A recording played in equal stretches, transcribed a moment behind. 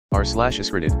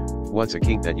r/askreddit, what's a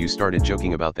kink that you started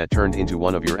joking about that turned into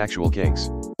one of your actual kinks?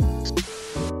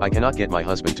 I cannot get my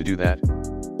husband to do that.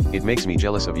 It makes me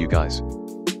jealous of you guys.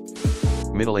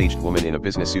 Middle-aged woman in a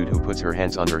business suit who puts her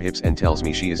hands on her hips and tells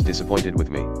me she is disappointed with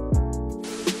me.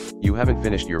 You haven't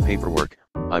finished your paperwork,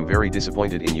 I'm very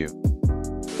disappointed in you.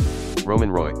 Roman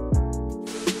Roy.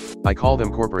 I call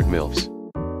them corporate MILFs.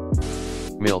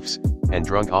 MILFs, and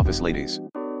drunk office ladies.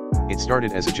 It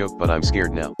started as a joke but I'm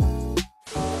scared now.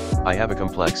 I have a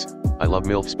complex, I love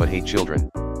MILFs but hate children.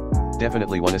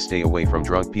 Definitely wanna stay away from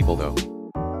drunk people though.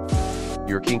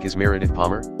 Your kink is Meredith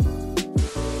Palmer?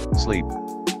 Sleep.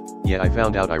 Yeah, I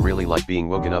found out I really like being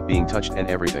woken up, being touched and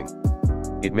everything.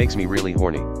 It makes me really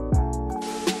horny.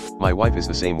 My wife is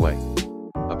the same way.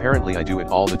 Apparently I do it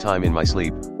all the time in my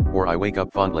sleep, or I wake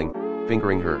up fondling,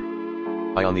 fingering her.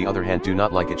 I on the other hand do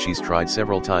not like it. She's tried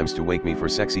several times to wake me for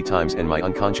sexy times and my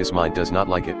unconscious mind does not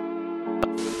like it.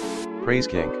 Praise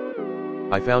kink.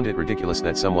 I found it ridiculous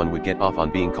that someone would get off on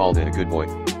being called a good boy.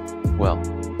 Well,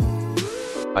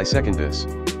 I second this.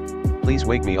 Please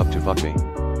wake me up to fuck me.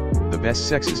 The best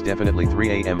sex is definitely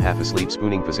 3 a.m. half asleep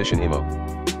spooning position emo.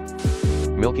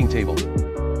 Milking table.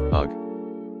 Ugh.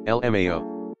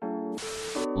 LMAO.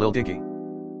 Lil Dicky.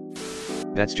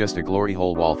 That's just a glory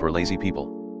hole wall for lazy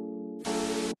people.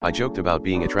 I joked about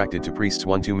being attracted to priests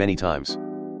one too many times.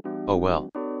 Oh well.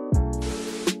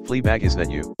 Fleabag, is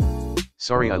that you?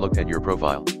 Sorry, I looked at your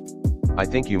profile. I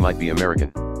think you might be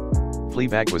American.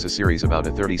 Fleabag was a series about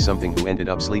a 30-something who ended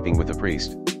up sleeping with a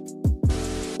priest.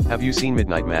 Have you seen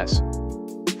Midnight Mass?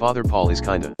 Father Paul is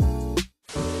kinda.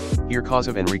 Here cause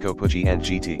of Enrico Pucci and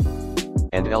GT.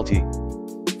 And LT.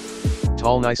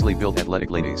 Tall, nicely built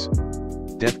athletic ladies.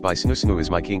 Death by Snoo Snoo is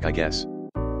my kink, I guess.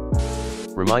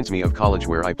 Reminds me of college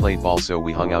where I played ball, so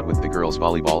we hung out with the girls'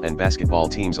 volleyball and basketball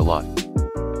teams a lot.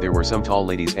 There were some tall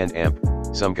ladies and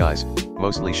some guys,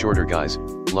 mostly shorter guys,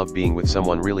 loved being with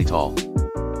someone really tall.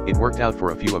 It worked out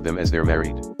for a few of them as they're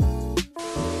married.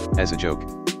 As a joke,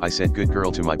 I said good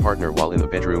girl to my partner while in the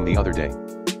bedroom the other day.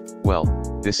 Well,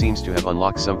 this seems to have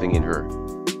unlocked something in her.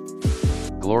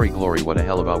 Glory glory, what a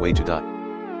hell of a way to die.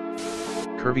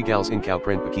 Curvy gals in cow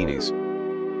print bikinis.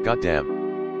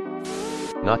 Goddamn.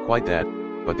 Not quite that,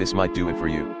 but this might do it for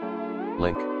you.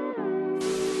 Link.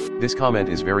 This comment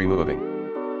is very moving.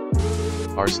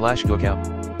 r/lookout.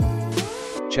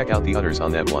 Check out the others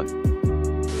on that one.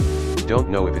 Don't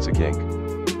know if it's a kink.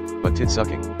 But tit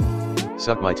sucking.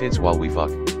 Suck my tits while we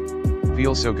fuck.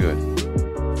 Feels so good.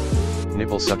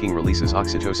 Nipple sucking releases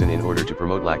oxytocin in order to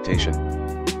promote lactation.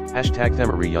 Hashtag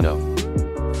Themery, you know.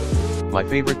 My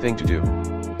favorite thing to do.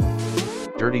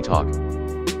 Dirty talk.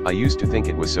 I used to think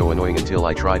it was so annoying until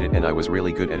I tried it and I was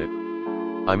really good at it.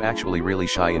 I'm actually really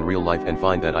shy in real life and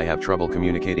find that I have trouble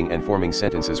communicating and forming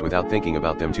sentences without thinking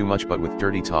about them too much, but with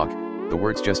dirty talk, the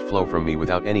words just flow from me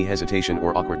without any hesitation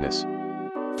or awkwardness.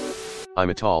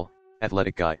 I'm a tall,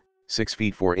 athletic guy, 6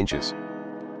 feet 4 inches.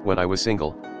 When I was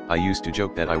single, I used to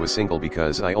joke that I was single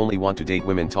because I only want to date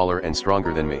women taller and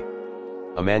stronger than me.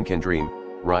 A man can dream,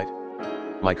 right?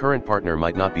 My current partner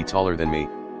might not be taller than me,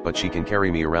 but she can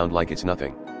carry me around like it's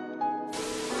nothing.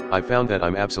 I've found that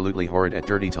I'm absolutely horrid at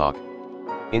dirty talk.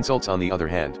 Insults on the other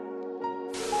hand.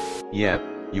 Yeah,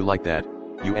 you like that,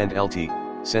 you and LT,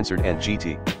 censored and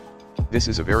GT. This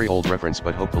is a very old reference,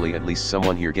 but hopefully at least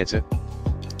someone here gets it.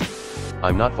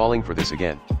 I'm not falling for this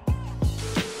again.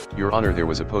 Your Honor, there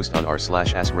was a post on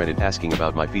r/askreddit asking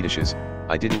about my fetishes.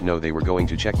 I didn't know they were going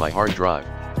to check my hard drive.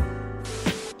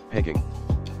 Pegging.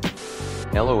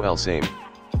 LOL, same.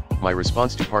 My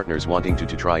response to partners wanting to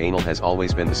try anal has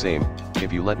always been the same: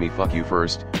 if you let me fuck you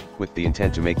first, with the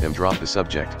intent to make them drop the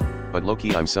subject, but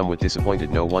low-key I'm somewhat disappointed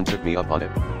no one took me up on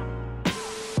it.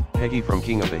 Peggy from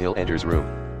King of the Hill enters room.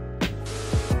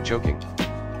 Joking.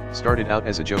 Started out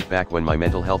as a joke back when my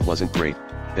mental health wasn't great,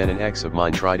 then an ex of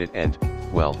mine tried it and,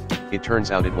 well, it turns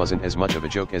out it wasn't as much of a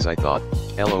joke as I thought,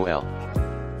 LOL.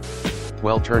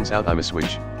 Well, turns out I'm a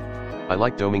switch. I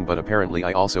like doming, but apparently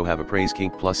I also have a praise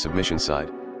kink plus submission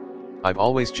side. I've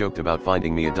always joked about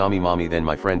finding me a dommy mommy, then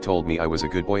my friend told me I was a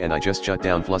good boy and I just shut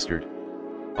down flustered.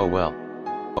 Oh well.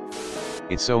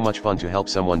 It's so much fun to help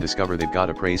someone discover they've got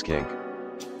a praise kink.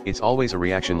 It's always a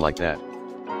reaction like that.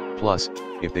 Plus,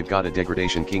 if they've got a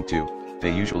degradation kink too,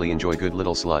 they usually enjoy good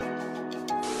little slut.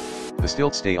 The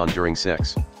stilts stay on during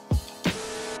sex.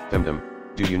 Femdom,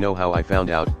 do you know how I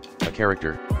found out? A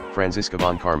character, Franziska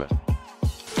von Karma.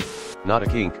 Not a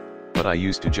kink, but I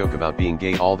used to joke about being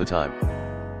gay all the time.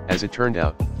 As it turned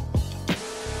out.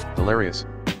 Hilarious.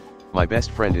 My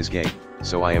best friend is gay,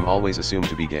 so I am always assumed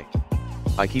to be gay.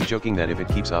 I keep joking that if it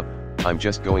keeps up, I'm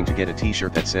just going to get a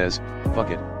t-shirt that says,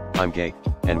 "Fuck it, I'm gay,"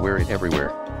 and wear it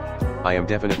everywhere. I am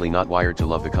definitely not wired to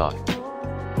love the cock.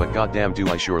 But goddamn do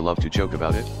I sure love to joke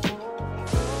about it.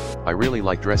 I really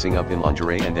like dressing up in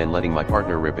lingerie and then letting my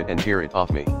partner rip it and tear it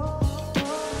off me.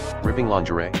 Ripping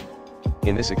lingerie?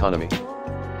 In this economy?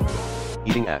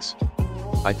 Eating ass.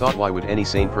 I thought, why would any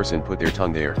sane person put their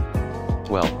tongue there?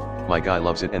 Well, my guy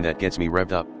loves it and that gets me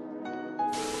revved up.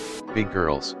 Big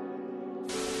girls.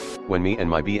 When me and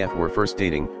my BF were first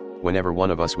dating, whenever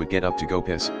one of us would get up to go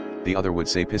piss, the other would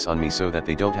say piss on me so that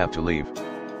they don't have to leave.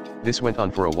 This went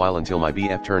on for a while until my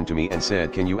BF turned to me and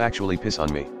said, can you actually piss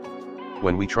on me?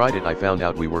 When we tried it, I found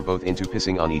out we were both into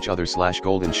pissing on each other /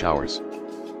 golden showers.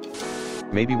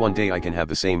 Maybe one day I can have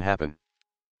the same happen.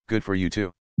 Good for you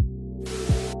too.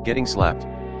 Getting slapped.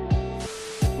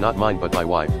 Not mine but my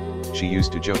wife. She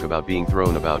used to joke about being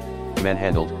thrown about,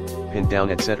 manhandled, pinned down,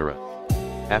 etc.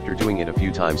 After doing it a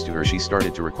few times to her, she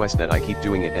started to request that I keep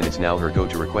doing it, and it's now her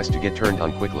go-to request to get turned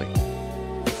on quickly.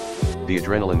 The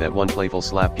adrenaline that one playful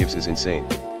slap gives is insane.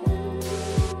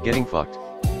 Getting fucked.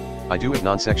 I do it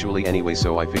non-sexually anyway,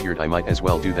 so I figured I might as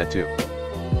well do that too.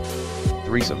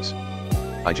 Threesomes.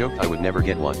 I joked I would never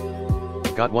get one.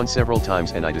 Got one several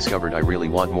times and I discovered I really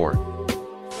want more.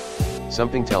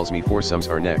 Something tells me foursomes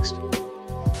are next.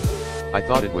 I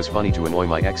thought it was funny to annoy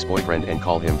my ex-boyfriend and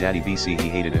call him Daddy BC. He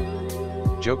hated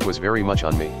it. Joke was very much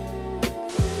on me.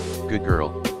 Good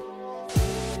girl.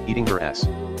 Eating her ass.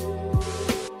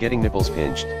 Getting nipples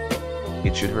pinched.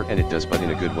 It should hurt, and it does, but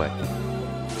in a good way.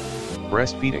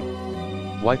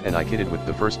 Breastfeeding. Wife and I kidded with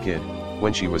the first kid,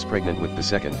 when she was pregnant with the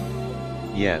second.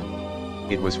 Yeah.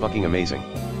 It was fucking amazing.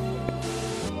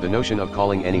 The notion of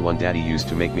calling anyone daddy used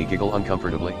to make me giggle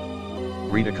uncomfortably.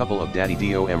 Read a couple of daddy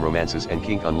DOM romances and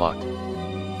kink unlocked.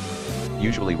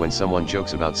 Usually when someone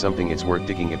jokes about something, it's worth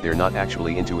digging if they're not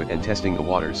actually into it and testing the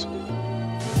waters.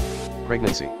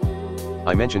 Pregnancy.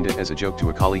 I mentioned it as a joke to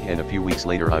a colleague, and a few weeks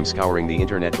later I'm scouring the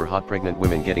internet for hot pregnant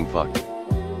women getting fucked.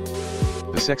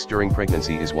 The sex during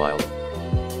pregnancy is wild.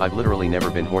 I've literally never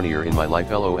been hornier in my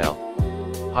life,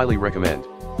 LOL. Highly recommend.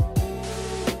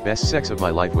 Best sex of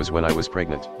my life was when I was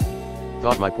pregnant.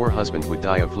 Thought my poor husband would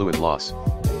die of fluid loss.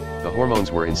 The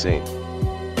hormones were insane.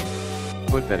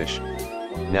 Foot fetish.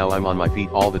 Now I'm on my feet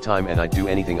all the time and I'd do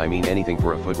anything, I mean anything,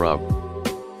 for a foot rub.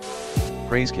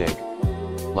 Praise kink.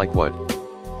 Like what?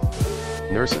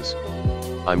 Nurses.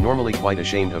 I'm normally quite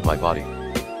ashamed of my body.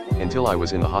 Until I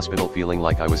was in the hospital feeling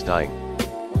like I was dying.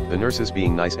 The nurses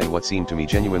being nice and what seemed to me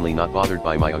genuinely not bothered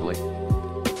by my ugly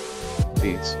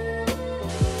feet.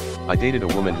 I dated a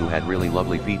woman who had really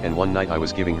lovely feet, and one night I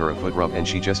was giving her a foot rub and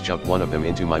she just shoved one of them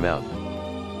into my mouth.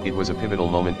 It was a pivotal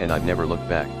moment and I've never looked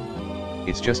back.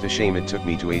 It's just a shame it took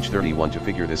me to age 31 to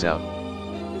figure this out.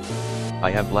 I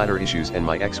have bladder issues and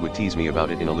my ex would tease me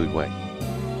about it in a lewd way.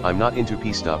 I'm not into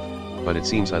pee stuff, but it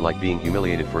seems I like being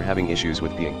humiliated for having issues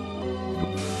with peeing.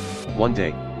 One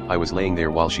day, I was laying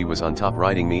there while she was on top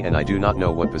riding me, and I do not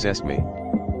know what possessed me.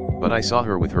 But I saw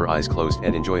her with her eyes closed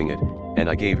and enjoying it, and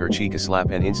I gave her cheek a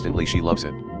slap and instantly she loves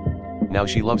it. Now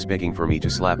she loves begging for me to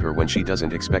slap her when she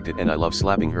doesn't expect it, and I love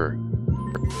slapping her.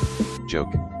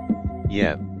 Joke.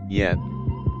 Yeah.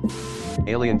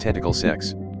 Alien tentacle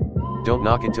sex. Don't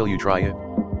knock it till you try it.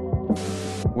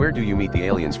 Where do you meet the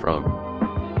aliens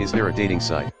from? Is there a dating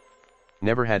site?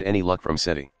 Never had any luck from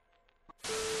SETI.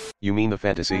 You mean the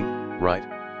fantasy, right?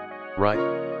 Right?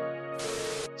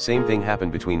 Same thing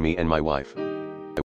happened between me and my wife.